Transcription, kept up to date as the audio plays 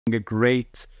a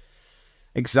great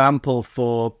example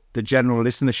for the general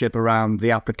listenership around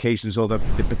the applications or the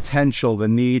potential, the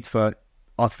need for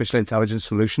artificial intelligence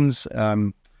solutions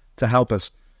to help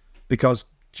us. Because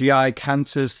GI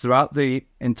cancers throughout the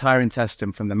entire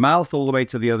intestine, from the mouth all the way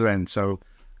to the other end. So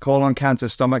colon cancer,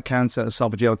 stomach cancer,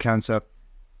 esophageal cancer,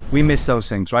 we miss those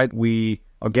things, right? We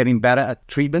are getting better at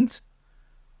treatment.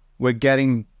 We're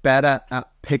getting better at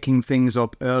picking things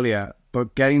up earlier,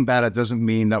 but getting better doesn't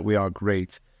mean that we are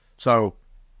great. So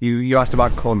you asked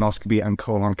about colonoscopy and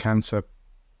colon cancer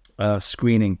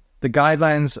screening. The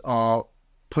guidelines are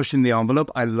pushing the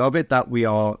envelope. I love it that we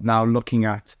are now looking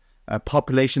at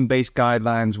population-based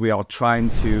guidelines. We are trying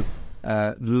to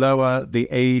lower the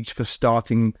age for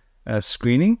starting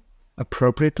screening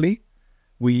appropriately.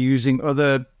 We're using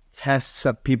other tests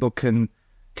that people can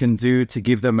do to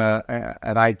give them an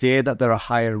idea that they're a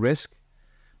higher risk.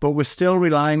 But we're still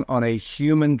relying on a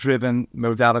human-driven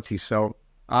modality. So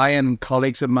I and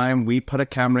colleagues of mine, we put a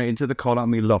camera into the colon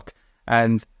and we look.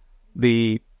 And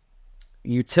the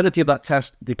utility of that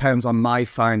test depends on my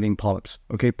finding polyps.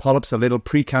 Okay, polyps are little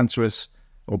precancerous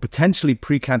or potentially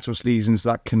precancerous lesions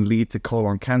that can lead to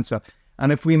colon cancer.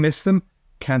 And if we miss them,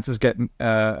 cancers get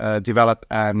developed,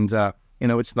 and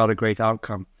it's not a great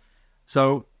outcome.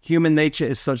 So human nature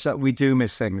is such that we do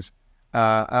miss things.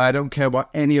 And I don't care what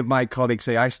any of my colleagues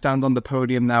say. I stand on the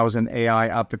podium now as an AI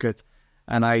advocate,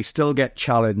 and I still get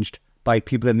challenged by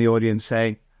people in the audience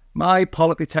saying, my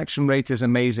polyp detection rate is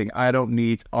amazing. I don't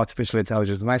need artificial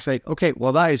intelligence. And I say, okay,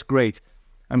 well, that is great.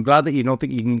 I'm glad that you don't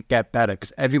think you can get better,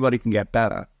 because everybody can get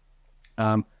better.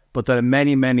 But there are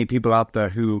many, many people out there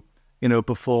who,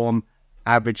 perform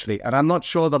averagely. And I'm not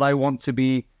sure that I want to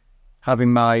be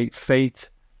having my fate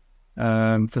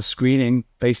for screening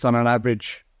based on an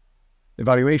average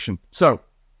evaluation. So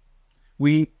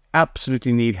we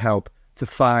absolutely need help to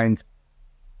find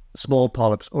small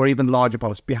polyps or even larger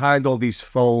polyps behind all these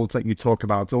folds that you talk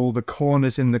about, all the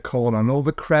corners in the colon, all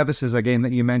the crevices again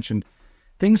that you mentioned.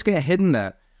 Things get hidden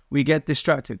there. We get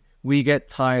distracted. We get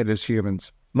tired as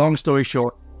humans. Long story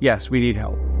short, yes, we need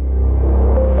help.